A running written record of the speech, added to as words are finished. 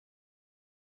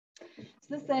So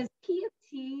this says P of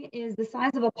t is the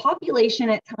size of a population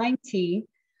at time t.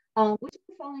 Which of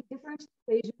the following differential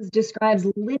equations describes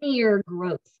linear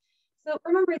growth? So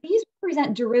remember, these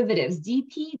represent derivatives,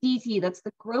 dp dt, that's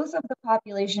the growth of the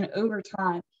population over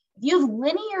time. If you have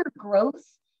linear growth,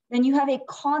 then you have a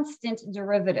constant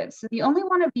derivative. So the only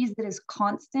one of these that is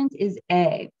constant is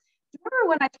A. Remember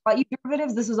when I taught you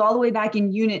derivatives, this was all the way back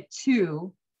in unit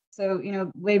 2. So,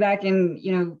 way back in,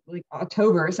 like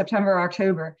September,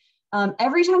 October.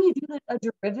 Every time you do a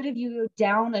derivative, you go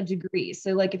down a degree.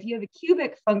 So like if you have a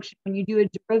cubic function, when you do a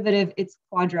derivative, it's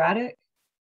quadratic.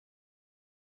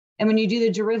 And when you do the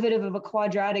derivative of a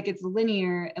quadratic, it's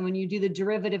linear. And when you do the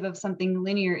derivative of something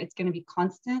linear, it's going to be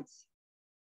constant.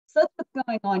 So that's what's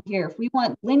going on here. If we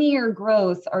want linear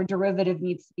growth, our derivative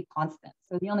needs to be constant.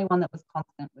 So the only one that was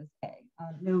constant was A,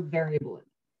 no variable.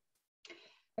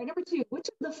 All right, number 2, which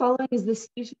of the following is the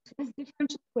solution to this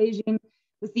differential equation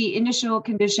with the initial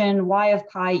condition y of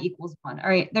pi equals 1? All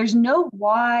right, there's no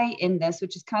y in this,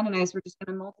 which is kind of nice. We're just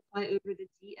going to multiply over the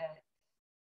dx.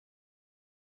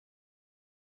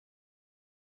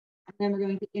 And then we're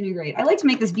going to integrate. I like to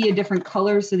make this be a different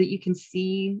color so that you can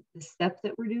see the step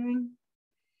that we're doing.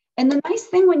 And the nice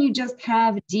thing when you just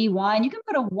have dy, and you can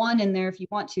put a 1 in there if you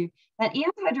want to, that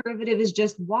antiderivative is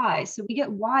just y. So we get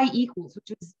y equals,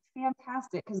 which is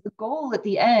fantastic because the goal at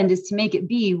the end is to make it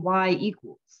be y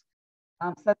equals.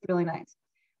 So that's really nice.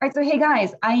 All right, so hey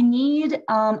guys, I need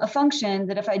a function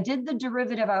that if I did the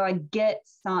derivative, I would get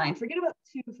sine. Forget about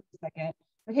 2 for a second.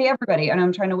 But hey everybody, and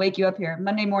I'm trying to wake you up here,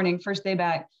 Monday morning, first day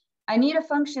back. I need a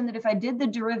function that if I did the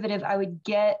derivative, I would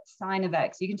get sine of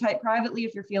x. You can type privately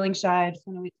if you're feeling shy. I just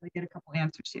want to wait till I get a couple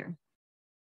answers here.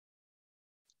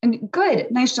 And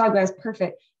good, nice job guys,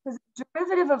 perfect. Because the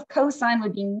derivative of cosine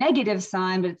would be negative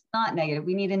sine, but it's not negative.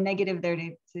 We need a negative there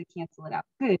to cancel it out.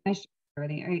 Good, nice job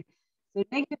already, all right. So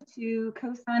 -2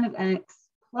 cosine of x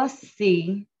plus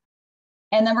c.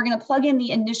 And then we're going to plug in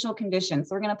the initial condition.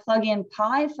 So we're going to plug in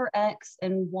pi for x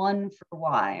and 1 for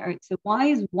y. All right, so y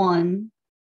is 1.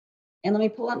 And let me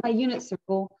pull up my unit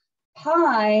circle.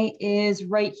 Pi is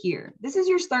right here. This is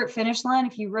your start finish line.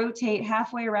 If you rotate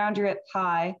halfway around, you're at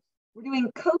pi. We're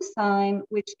doing cosine,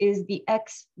 which is the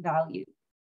x value.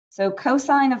 So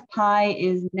cosine of pi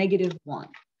is -1.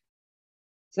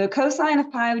 So cosine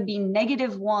of pi would be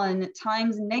 -1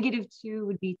 times -2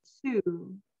 would be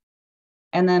 2,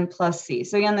 and then plus c.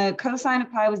 So again, the cosine of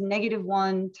pi was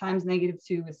 -1 times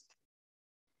 -2 was 2.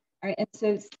 All right, and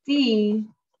so c,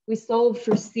 we solve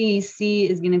for c, c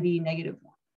is going to be -1.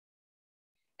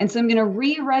 And so I'm going to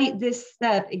rewrite this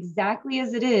step exactly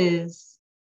as it is,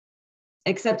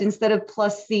 except instead of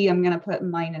plus c, I'm going to put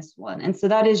 -1. And so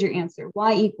that is your answer.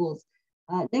 Y equals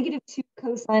 -2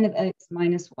 cosine of x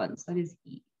minus 1. So that is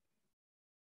E.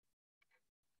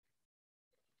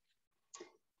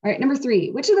 All right, number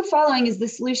 3, which of the following is the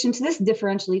solution to this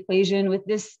differential equation with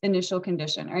this initial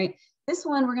condition? All right, this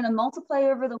one, we're going to multiply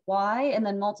over the y and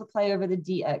then multiply over the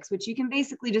dx, which you can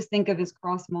basically just think of as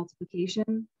cross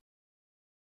multiplication.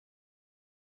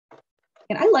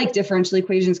 And I like differential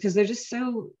equations because they're just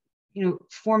so,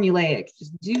 formulaic.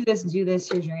 Just do this,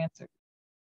 here's your answer.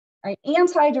 All right,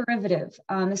 antiderivative.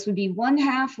 This would be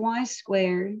 1/2 y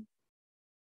squared.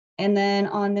 And then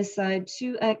on this side,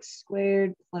 2x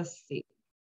squared plus c.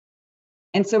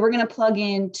 And so we're going to plug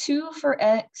in 2 for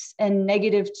x and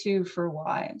 -2 for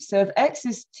y. So if x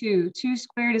is 2, 2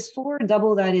 squared is 4,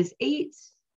 double that is 8.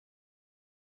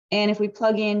 And if we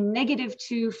plug in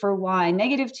 -2 for y,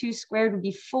 -2 squared would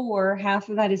be 4, half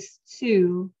of that is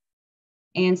 2.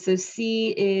 And so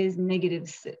c is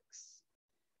 -6.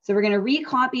 So we're going to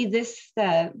recopy this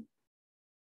step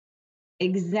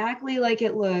exactly like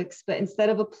it looks, but instead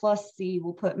of a plus c,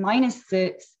 we'll put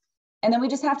 -6. And then we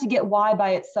just have to get y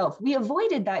by itself. We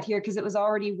avoided that here because it was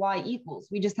already y equals.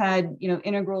 We just had,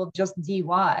 integral of just dy.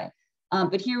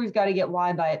 But here we've got to get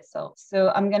y by itself. So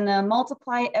I'm going to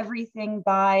multiply everything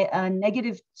by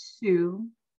 -2.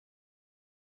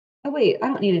 Oh, wait, I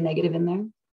don't need a negative in there.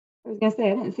 I was going to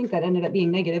say, I didn't think that ended up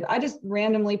being negative. I just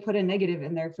randomly put a negative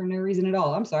in there for no reason at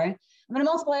all. I'm sorry. I'm going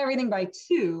to multiply everything by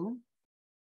 2.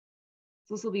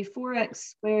 So this will be 4x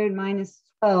squared minus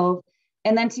 12.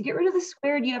 And then to get rid of the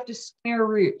squared, you have to square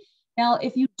root. Now,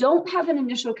 if you don't have an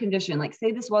initial condition, like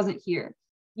say this wasn't here,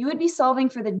 you would be solving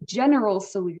for the general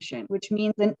solution, which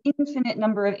means an infinite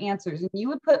number of answers. And you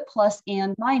would put plus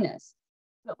and minus.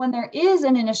 But when there is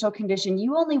an initial condition,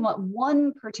 you only want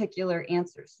one particular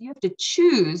answer. So you have to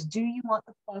choose, do you want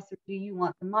the plus or do you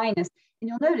want the minus? And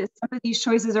you'll notice some of these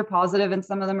choices are positive and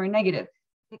some of them are negative.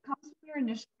 It comes from your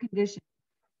initial condition.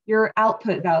 Your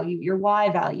output value, your y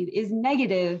value is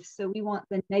negative, so we want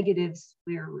the negative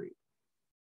square root.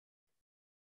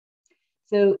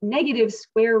 So negative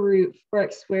square root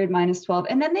 4x squared minus 12.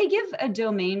 And then they give a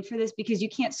domain for this because you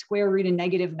can't square root a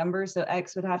negative number. So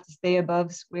x would have to stay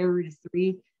above square root of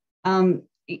 3.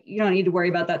 You don't need to worry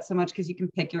about that so much because you can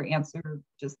pick your answer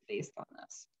just based on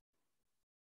this.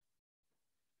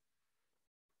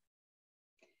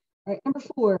 All right, number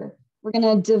 4, we're going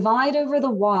to divide over the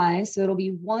y. So it'll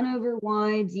be 1 over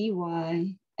y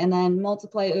dy, and then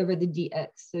multiply over the dx.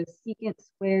 So secant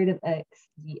squared of x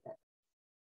dx. All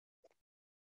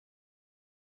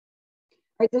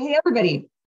right, so hey, everybody,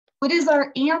 what is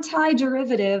our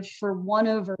antiderivative for 1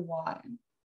 over y?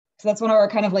 So that's one of our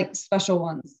kind of like special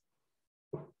ones.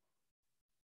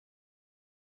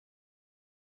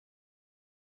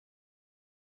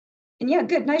 And yeah,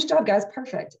 good, nice job, guys,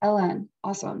 perfect, ln,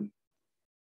 awesome.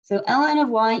 So ln of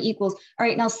y equals, all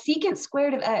right, now secant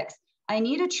squared of x, I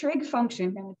need a trig function.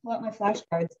 I'm gonna pull out my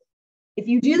flashcards. If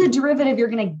you do the derivative, you're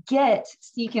gonna get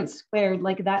secant squared,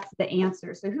 like that's the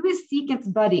answer. So who is secant's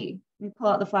buddy? Let me pull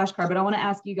out the flashcard, but I wanna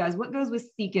ask you guys, what goes with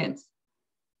secant?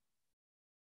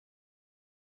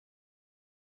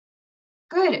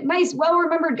 Good, nice, well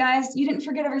remembered, guys. You didn't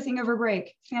forget everything over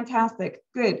break. Fantastic,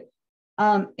 good.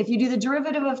 If you do the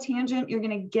derivative of tangent, you're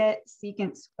gonna get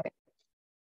secant squared.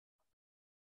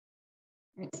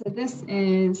 All right, so this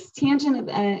is tangent of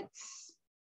x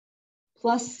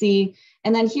plus c.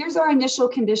 And then here's our initial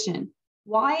condition.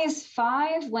 Y is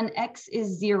 5 when x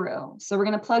is 0. So we're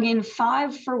going to plug in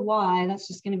 5 for y. That's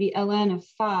just going to be ln of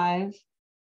 5.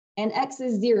 And x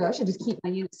is 0. I should just keep my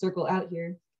unit circle out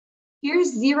here.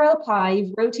 Here's 0 pi.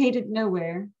 You've rotated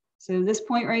nowhere. So this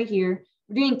point right here,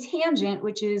 we're doing tangent,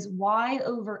 which is y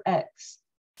over x.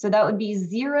 So that would be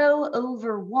 0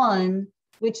 over 1,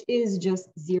 which is just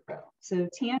 0. So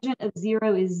tangent of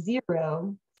 0 is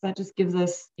 0. So that just gives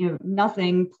us,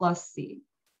 nothing plus c.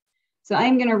 So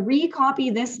I'm going to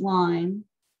recopy this line,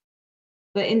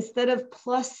 but instead of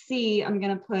plus c, I'm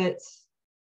going to put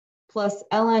plus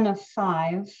ln of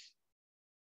 5.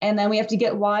 And then we have to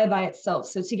get y by itself.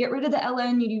 So to get rid of the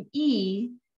ln, you do e.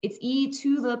 It's e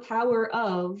to the power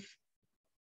of,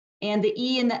 and the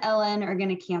e and the ln are going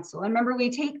to cancel. And remember, we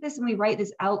take this and we write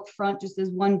this out front just as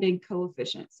one big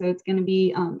coefficient. So it's going to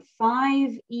be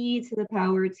 5e to the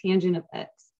power tangent of x.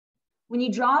 When you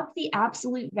drop the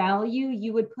absolute value,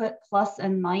 you would put plus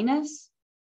and minus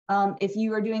if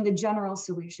you are doing the general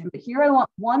solution. But here I want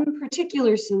one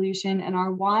particular solution, and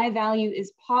our y value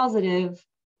is positive.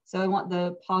 So I want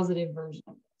the positive version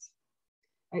of this.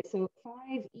 All right, so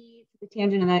 5e to the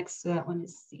tangent of x, so that one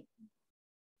is c.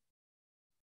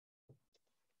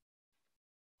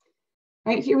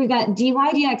 All right, here we've got dy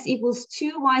dx equals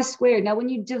 2y squared. Now, when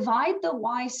you divide the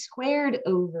y squared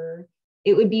over,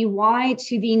 it would be y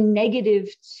to the negative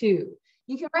 2.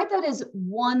 You can write that as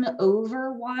 1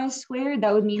 over y squared.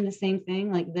 That would mean the same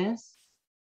thing like this.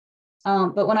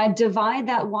 But when I divide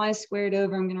that y squared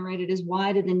over, I'm going to write it as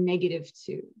y to the negative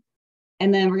 2.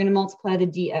 And then we're going to multiply the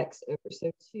dx over, so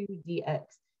 2 dx.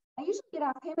 I usually get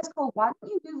asked, hey, Ms. Cole, why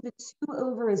don't you move the 2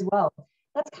 over as well?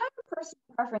 That's kind of personal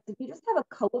preference. If you just have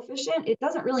a coefficient, it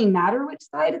doesn't really matter which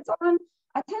side it's on.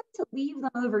 I tend to leave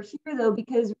them over here though,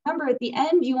 because remember at the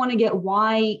end, you want to get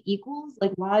y equals,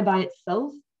 like y by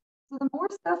itself. So the more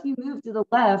stuff you move to the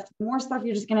left, the more stuff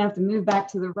you're just going to have to move back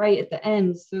to the right at the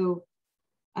end. So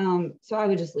I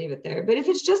would just leave it there. But if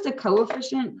it's just a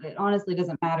coefficient, it honestly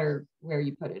doesn't matter where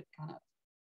you put it, kind of.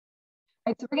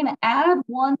 All right, so we're going to add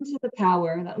 1 to the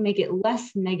power. That will make it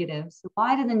less negative. So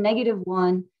y to the negative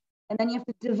 1, and then you have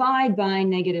to divide by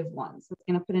negative 1. So it's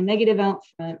going to put a negative out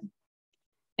front,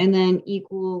 and then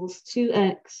equals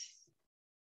 2x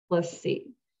plus c.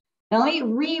 Now let me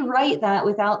rewrite that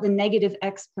without the negative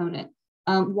exponent.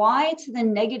 Y to the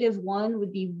negative 1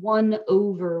 would be 1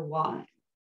 over y.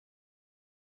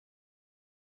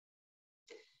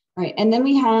 All right, and then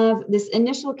we have this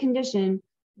initial condition.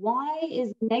 Y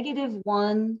is negative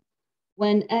 1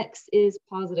 when x is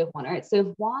positive 1. All right, so if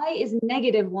y is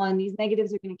negative 1, these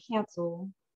negatives are going to cancel.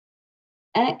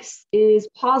 X is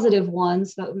positive 1,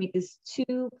 so that would make this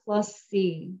 2 plus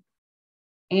c.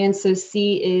 And so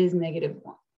c is negative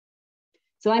 1.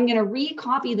 So I'm going to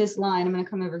recopy this line. I'm going to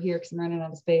come over here because I'm running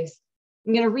out of space.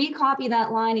 I'm going to recopy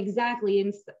that line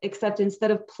exactly, except instead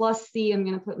of plus c, I'm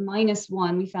going to put minus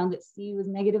 1. We found that c was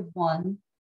negative 1.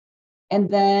 And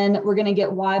then we're going to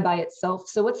get y by itself.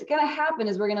 So what's going to happen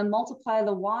is we're going to multiply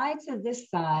the y to this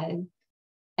side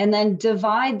and then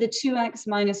divide the 2x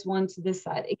minus 1 to this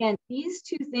side. Again, these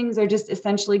two things are just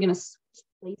essentially going to switch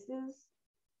places.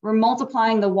 We're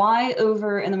multiplying the y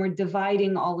over, and then we're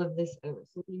dividing all of this over.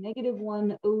 So it'll be negative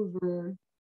 1 over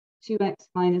 2x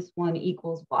minus 1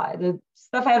 equals y. The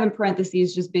stuff I have in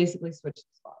parentheses just basically switch the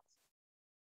spots.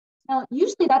 Now,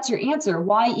 usually that's your answer,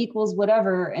 y equals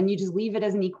whatever, and you just leave it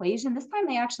as an equation. This time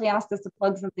they actually asked us to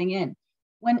plug something in.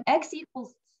 When x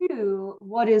equals 2,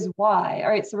 what is y? All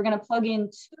right, so we're going to plug in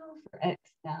 2 for x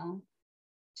now.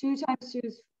 2 times 2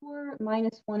 is 4,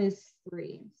 minus 1 is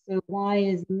 3. So y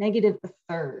is negative a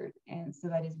third, and so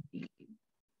that is B.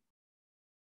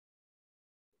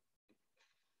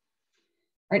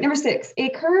 All right, number 6, a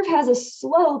curve has a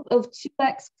slope of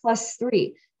 2x plus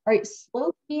 3. All right,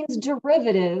 slope means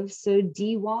derivative, so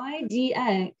dy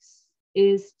dx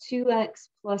is 2x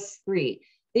plus 3.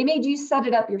 They made you set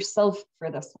it up yourself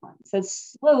for this one. It says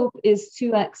slope is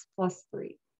 2x plus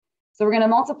 3. So we're going to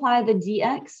multiply the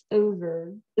dx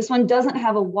over. This one doesn't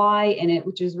have a y in it,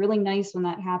 which is really nice when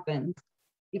that happens,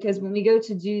 because when we go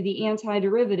to do the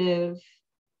antiderivative,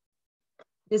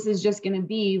 this is just going to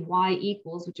be y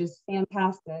equals, which is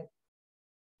fantastic.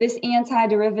 This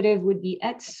antiderivative would be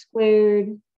x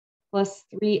squared plus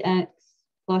 3x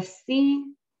plus c.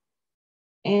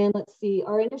 And let's see,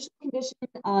 our initial condition,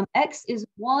 x is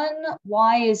 1,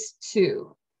 y is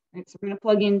 2. Right, so we're going to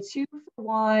plug in 2 for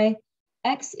y.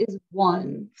 X is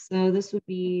 1. So this would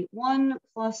be 1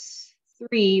 plus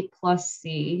 3 plus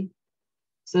c.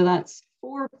 So that's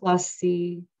 4 plus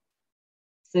c.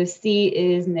 So c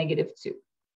is negative 2.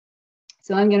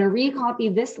 So I'm going to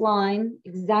recopy this line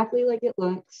exactly like it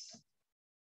looks,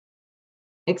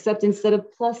 except instead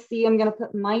of plus c, I'm going to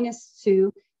put minus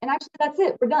 2. And actually, that's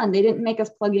it. We're done. They didn't make us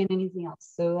plug in anything else.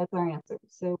 So that's our answer.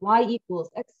 So y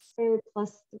equals x squared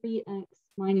plus 3x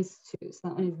minus 2. So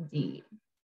that one is D.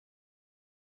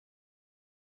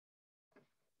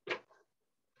 All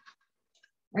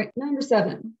right, number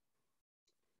 7.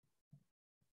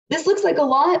 This looks like a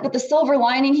lot, but the silver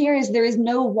lining here is there is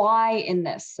no y in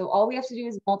this. So all we have to do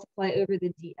is multiply over the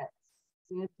dx.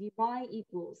 So we have dy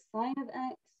equals sine of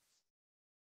x,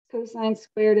 cosine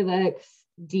squared of x,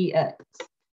 dx.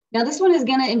 Now this one is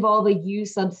going to involve a u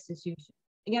substitution.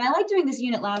 Again, I like doing this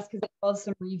unit last because it involves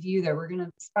some review there. We're going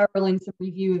to spiral in some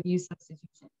review of u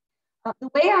substitution. The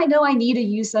way I know I need a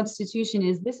u substitution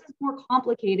is this is more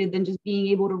complicated than just being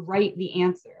able to write the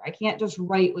answer. I can't just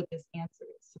write what this answer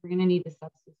is. So we're going to need to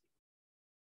substitute.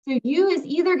 So u is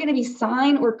either going to be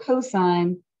sine or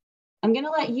cosine. I'm going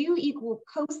to let u equal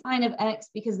cosine of x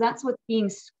because that's what's being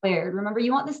squared. Remember,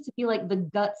 you want this to be like the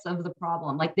guts of the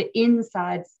problem, like the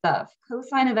inside stuff.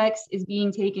 Cosine of x is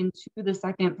being taken to the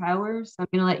second power. So I'm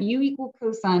going to let u equal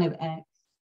cosine of x.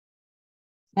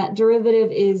 That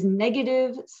derivative is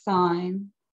negative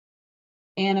sine,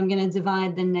 and I'm going to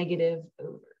divide the negative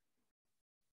over.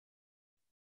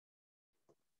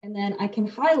 And then I can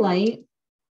highlight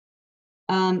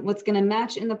what's going to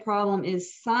match in the problem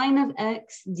is sine of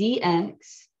x dx.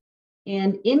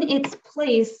 And in its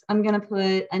place, I'm going to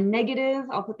put a negative.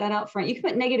 I'll put that out front. You can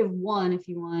put -1 if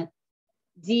you want.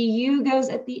 Du goes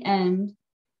at the end.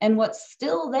 And what's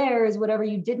still there is whatever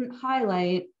you didn't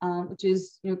highlight, which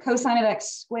is cosine of x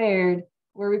squared.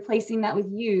 We're replacing that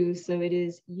with u, so it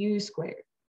is u squared.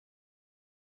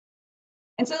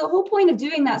 And so the whole point of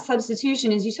doing that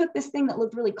substitution is you took this thing that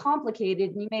looked really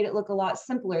complicated and you made it look a lot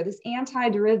simpler. This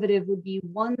antiderivative would be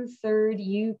 1/3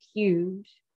 u cubed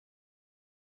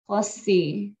plus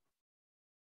c.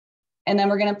 And then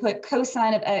we're going to put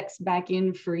cosine of x back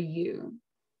in for u.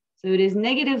 So it is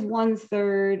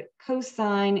 -1/3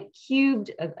 cosine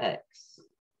cubed of x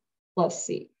plus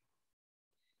c.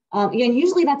 Again,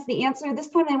 usually that's the answer. This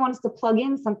time they want us to plug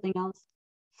in something else.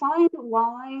 Find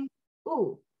y.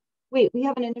 Oh, wait, we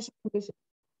have an initial condition.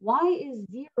 Y is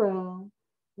 0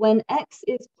 when x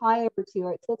is pi over 2. All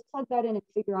right, so let's plug that in and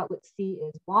figure out what c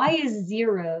is. Y is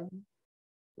 0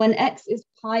 when x is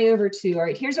pi over 2. All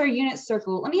right, here's our unit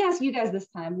circle. Let me ask you guys this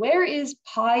time. Where is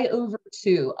pi over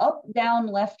 2? Up, down,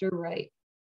 left, or right?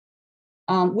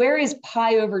 Where is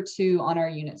pi over 2 on our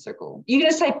unit circle? You can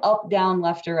just type up, down,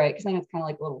 left, or right, because I think it's kind of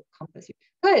like a little compass here.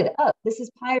 Good, up. This is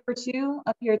pi over 2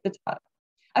 up here at the top.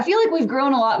 I feel like we've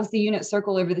grown a lot with the unit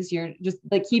circle over this year. Just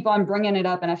like keep on bringing it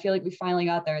up, and I feel like we finally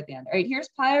got there at the end. All right, here's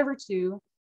pi over 2.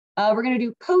 We're going to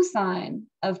do cosine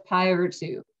of pi over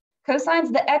 2.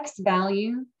 Cosine's the x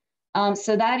value,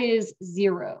 so that is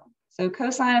 0. So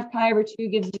cosine of pi over 2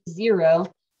 gives you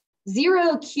 0.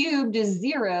 0 cubed is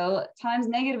 0 times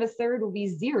 -1/3 will be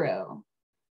 0.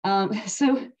 So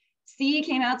c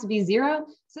came out to be 0.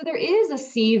 So there is a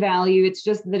c value. It's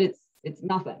just that it's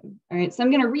nothing. All right. So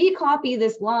I'm going to recopy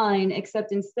this line,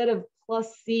 except instead of plus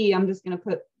c, I'm just going to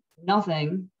put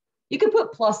nothing. You could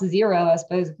put plus 0, I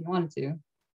suppose, if you wanted to.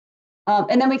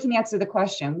 And then we can answer the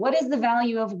question. What is the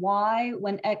value of y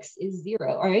when x is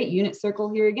 0? All right, unit circle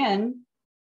here again.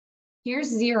 Here's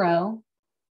 0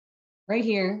 right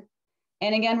here.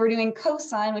 And again, we're doing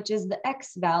cosine, which is the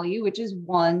x value, which is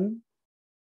 1.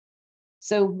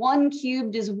 So 1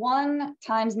 cubed is 1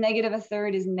 times negative a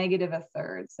third is negative a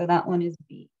third. So that one is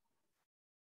B.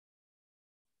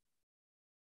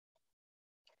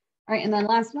 All right, and then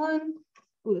last one.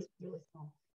 Oh, this is really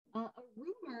small. A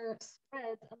rumor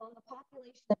spreads among the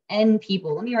population of N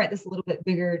people. Let me write this a little bit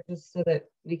bigger just so that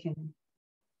we can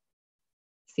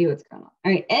see what's going on.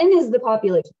 All right, N is the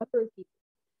population, number of people.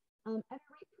 At a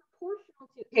rate proportional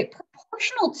to, okay,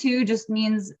 proportional to just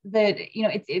means that, you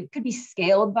know, it could be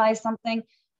scaled by something.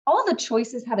 All the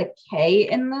choices have a K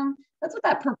in them. That's what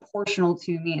that proportional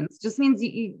to means. Just means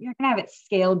you're gonna have it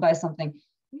scaled by something.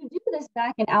 You do this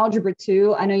back in algebra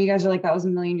 2. I know you guys are like, that was a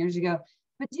million years ago.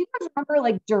 But do you guys remember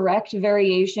like direct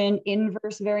variation,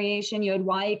 inverse variation? You had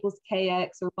y equals kx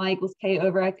or y equals k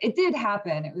over x. It did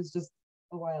happen. It was just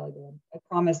a while ago. I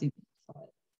promise you saw it.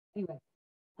 Anyway,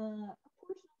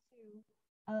 proportional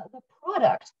to the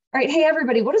product. All right, hey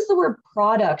everybody, what does the word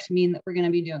product mean that we're going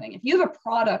to be doing? If you have a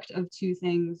product of two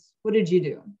things, what did you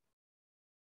do?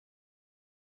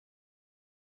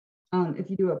 If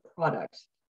you do a product.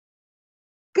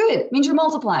 Good, it means you're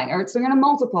multiplying. All right, so we're going to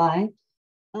multiply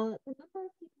the number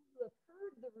of people who have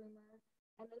heard the rumor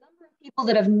and the number of people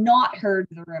that have not heard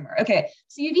the rumor. Okay,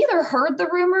 so you've either heard the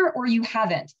rumor or you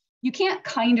haven't. You can't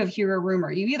kind of hear a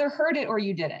rumor. You either heard it or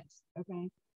you didn't. Okay,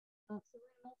 so we're going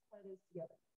to multiply those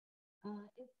together.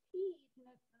 If P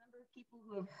denotes the number of people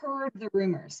who have heard the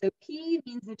rumor. So P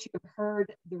means that you have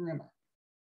heard the rumor.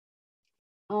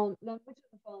 Then which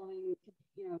of the following,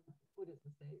 you know, what does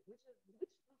this say? Which of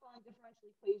the following differential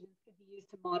equations could be used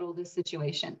to model this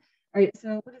situation? All right,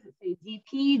 so what does it say?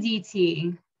 dp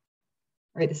dt,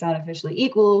 write this out officially,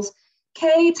 equals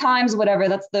k times whatever,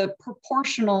 that's the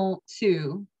proportional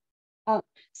to.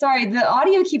 Sorry, the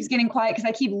audio keeps getting quiet because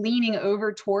I keep leaning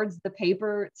over towards the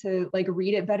paper to like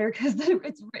read it better because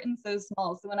it's written so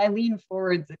small. So when I lean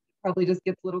forwards, it probably just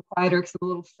gets a little quieter because I'm a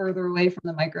little further away from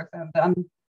the microphone, but I'm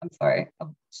sorry,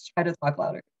 I'll just try to talk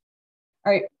louder.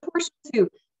 All right, proportional to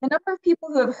the number of people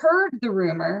who have heard the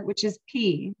rumor, which is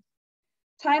P,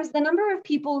 times the number of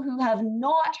people who have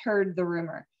not heard the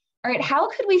rumor. All right, how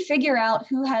could we figure out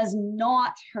who has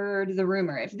not heard the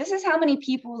rumor? If this is how many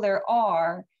people there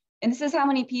are, and this is how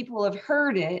many people have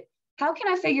heard it, how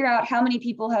can I figure out how many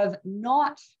people have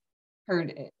not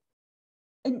heard it?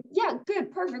 And yeah,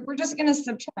 good, perfect. We're just gonna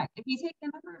subtract. If you take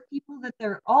the number of people that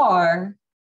there are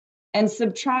and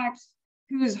subtract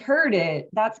who's heard it,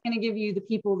 that's gonna give you the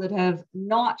people that have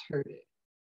not heard it.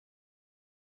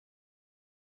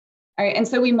 All right, and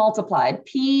so we multiplied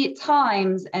P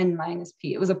times N minus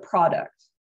P. It was a product.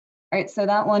 All right, so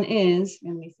that one is,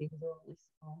 let me see,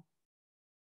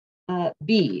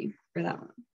 B for that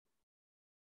one.